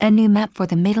A new map for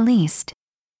the Middle East.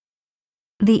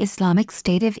 The Islamic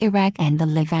State of Iraq and the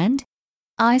Levant,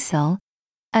 ISIL,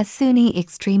 a Sunni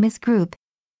extremist group,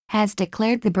 has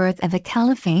declared the birth of a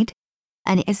caliphate,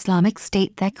 an Islamic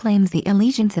state that claims the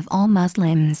allegiance of all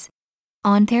Muslims,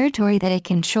 on territory that it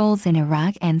controls in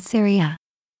Iraq and Syria.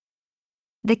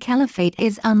 The caliphate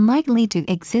is unlikely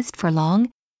to exist for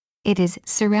long. It is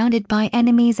surrounded by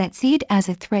enemies that see it as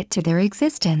a threat to their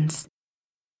existence.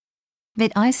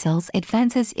 But ISIL's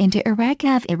advances into Iraq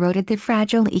have eroded the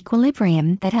fragile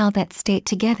equilibrium that held that state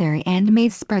together and may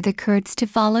spur the Kurds to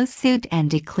follow suit and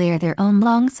declare their own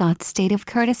long-sought state of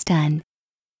Kurdistan.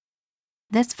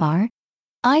 Thus far,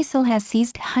 ISIL has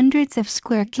seized hundreds of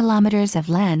square kilometers of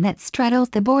land that straddles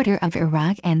the border of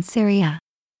Iraq and Syria.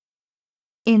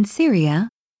 In Syria,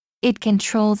 it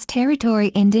controls territory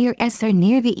in Deir ez-Zor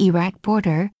near the Iraq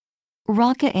border,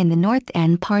 Raqqa in the north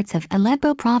and parts of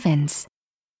Aleppo province.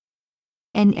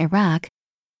 In Iraq,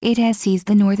 it has seized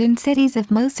the northern cities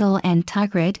of Mosul and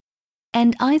Tikrit,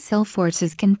 and ISIL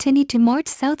forces continue to march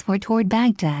southward toward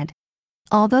Baghdad,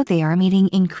 although they are meeting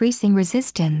increasing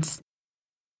resistance.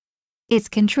 Its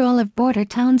control of border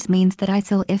towns means that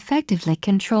ISIL effectively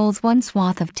controls one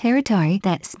swath of territory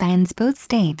that spans both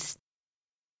states.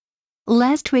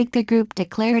 Last week the group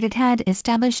declared it had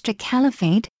established a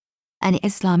caliphate, an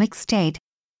Islamic state,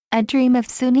 a dream of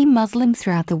Sunni Muslims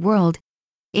throughout the world,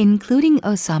 including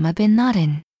Osama bin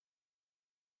Laden.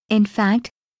 In fact,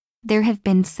 there have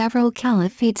been several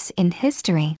caliphates in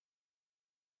history.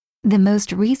 The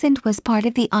most recent was part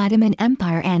of the Ottoman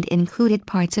Empire and included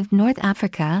parts of North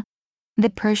Africa, the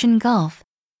Persian Gulf,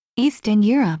 Eastern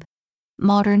Europe,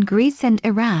 modern Greece and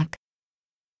Iraq.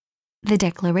 The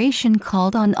declaration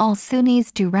called on all Sunnis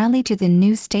to rally to the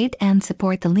new state and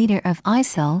support the leader of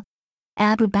ISIL,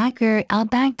 Abu Bakr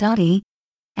al-Baghdadi,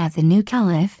 as the new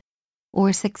caliph,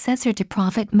 or successor to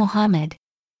Prophet Muhammad.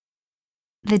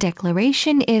 The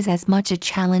declaration is as much a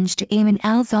challenge to Ayman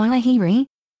al-Zawahiri,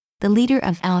 the leader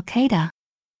of al-Qaeda,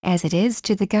 as it is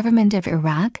to the government of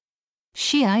Iraq,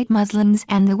 Shiite Muslims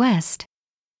and the West.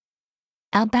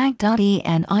 Al-Baghdadi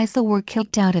and ISIL were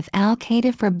kicked out of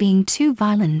al-Qaeda for being too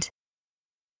violent.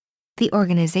 The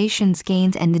organization's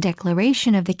gains and the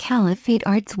declaration of the caliphate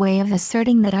are its way of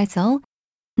asserting that ISIL,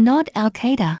 not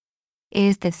al-Qaeda,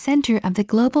 is the center of the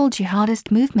global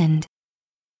jihadist movement.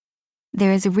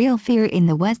 There is a real fear in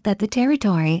the West that the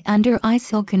territory under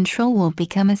ISIL control will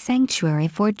become a sanctuary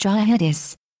for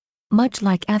jihadists, much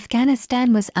like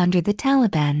Afghanistan was under the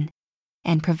Taliban,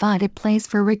 and provide a place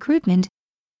for recruitment,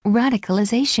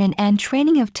 radicalization and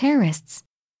training of terrorists.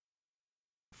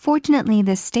 Fortunately,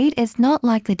 the state is not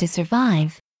likely to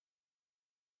survive.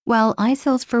 While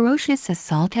ISIL's ferocious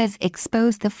assault has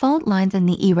exposed the fault lines in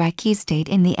the Iraqi state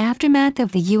in the aftermath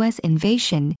of the U.S.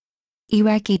 invasion,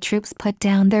 Iraqi troops put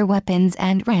down their weapons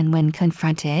and ran when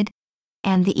confronted,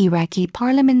 and the Iraqi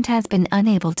parliament has been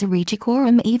unable to reach a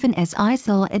quorum even as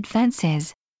ISIL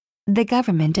advances. The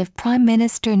government of Prime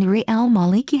Minister Nouri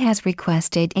al-Maliki has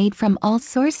requested aid from all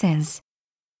sources.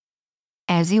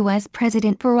 As U.S.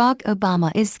 President Barack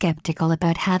Obama is skeptical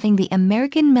about having the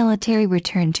American military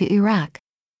return to Iraq,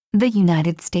 the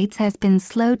United States has been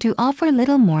slow to offer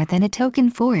little more than a token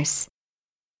force.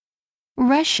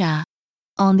 Russia,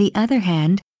 on the other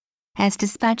hand, has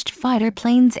dispatched fighter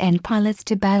planes and pilots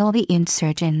to battle the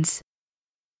insurgents.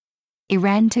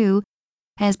 Iran, too,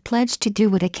 has pledged to do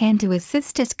what it can to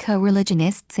assist its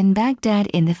co-religionists in Baghdad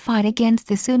in the fight against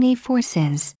the Sunni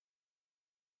forces.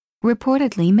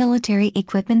 Reportedly, military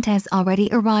equipment has already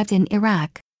arrived in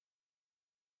Iraq.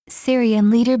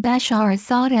 Syrian leader Bashar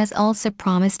Assad has also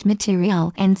promised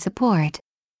material and support.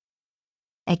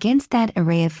 Against that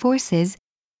array of forces,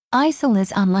 ISIL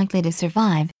is unlikely to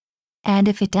survive, and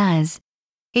if it does,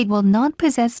 it will not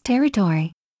possess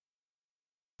territory.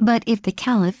 But if the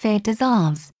caliphate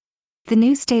dissolves, the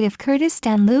new state of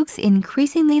Kurdistan looks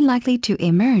increasingly likely to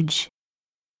emerge.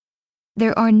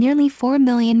 There are nearly 4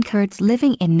 million Kurds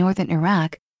living in northern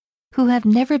Iraq, who have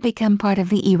never become part of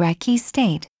the Iraqi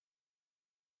state.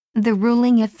 The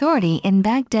ruling authority in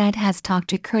Baghdad has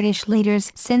talked to Kurdish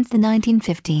leaders since the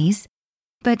 1950s,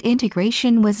 but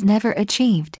integration was never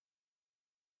achieved.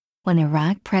 When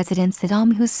Iraq President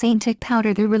Saddam Hussein took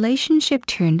power, the relationship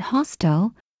turned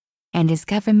hostile, and his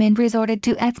government resorted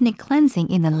to ethnic cleansing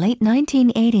in the late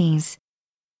 1980s.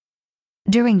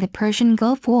 During the Persian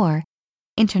Gulf War,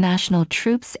 international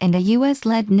troops and a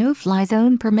U.S.-led no-fly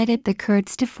zone permitted the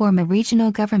Kurds to form a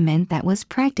regional government that was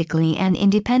practically an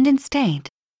independent state.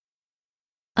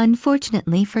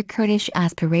 Unfortunately for Kurdish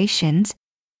aspirations,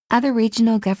 other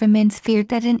regional governments feared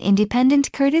that an independent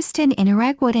Kurdistan in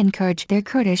Iraq would encourage their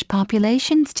Kurdish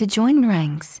populations to join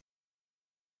ranks.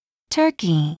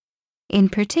 Turkey, in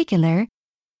particular,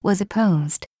 was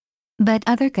opposed. But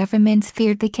other governments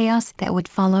feared the chaos that would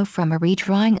follow from a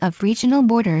redrawing of regional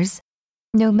borders,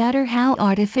 no matter how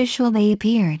artificial they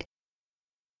appeared.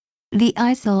 The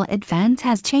ISIL advance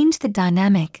has changed the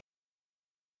dynamic.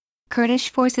 Kurdish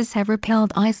forces have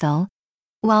repelled ISIL,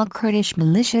 while Kurdish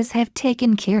militias have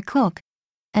taken Kirkuk,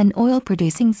 an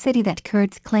oil-producing city that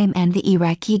Kurds claim and the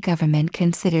Iraqi government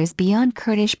considers beyond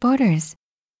Kurdish borders.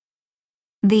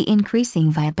 The increasing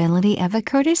viability of a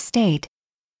Kurdish state,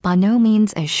 by no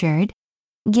means assured,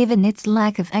 given its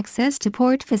lack of access to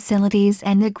port facilities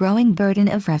and the growing burden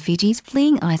of refugees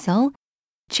fleeing ISIL,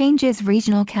 changes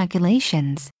regional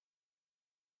calculations.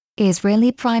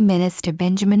 Israeli Prime Minister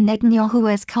Benjamin Netanyahu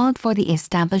has called for the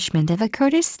establishment of a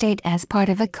Kurdish state as part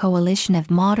of a coalition of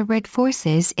moderate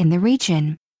forces in the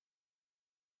region.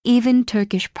 Even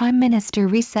Turkish Prime Minister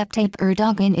Recep Tayyip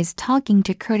Erdogan is talking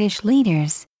to Kurdish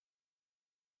leaders.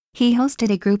 He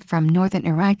hosted a group from northern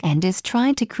Iraq and is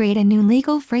trying to create a new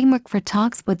legal framework for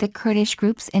talks with the Kurdish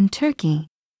groups in Turkey.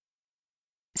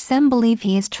 Some believe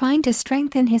he is trying to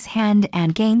strengthen his hand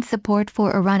and gain support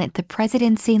for Iran at the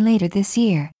presidency later this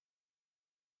year.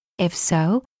 If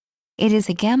so, it is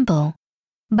a gamble.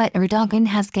 But Erdogan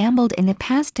has gambled in the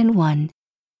past and won.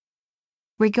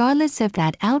 Regardless of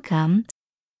that outcome,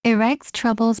 Iraq's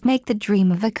troubles make the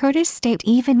dream of a Kurdish state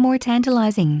even more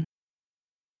tantalizing.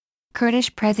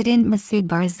 Kurdish President Masoud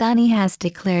Barzani has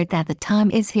declared that the time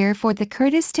is here for the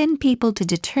Kurdistan people to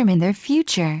determine their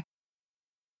future.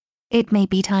 It may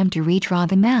be time to redraw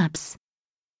the maps.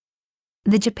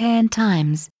 The Japan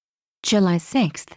Times, July 6.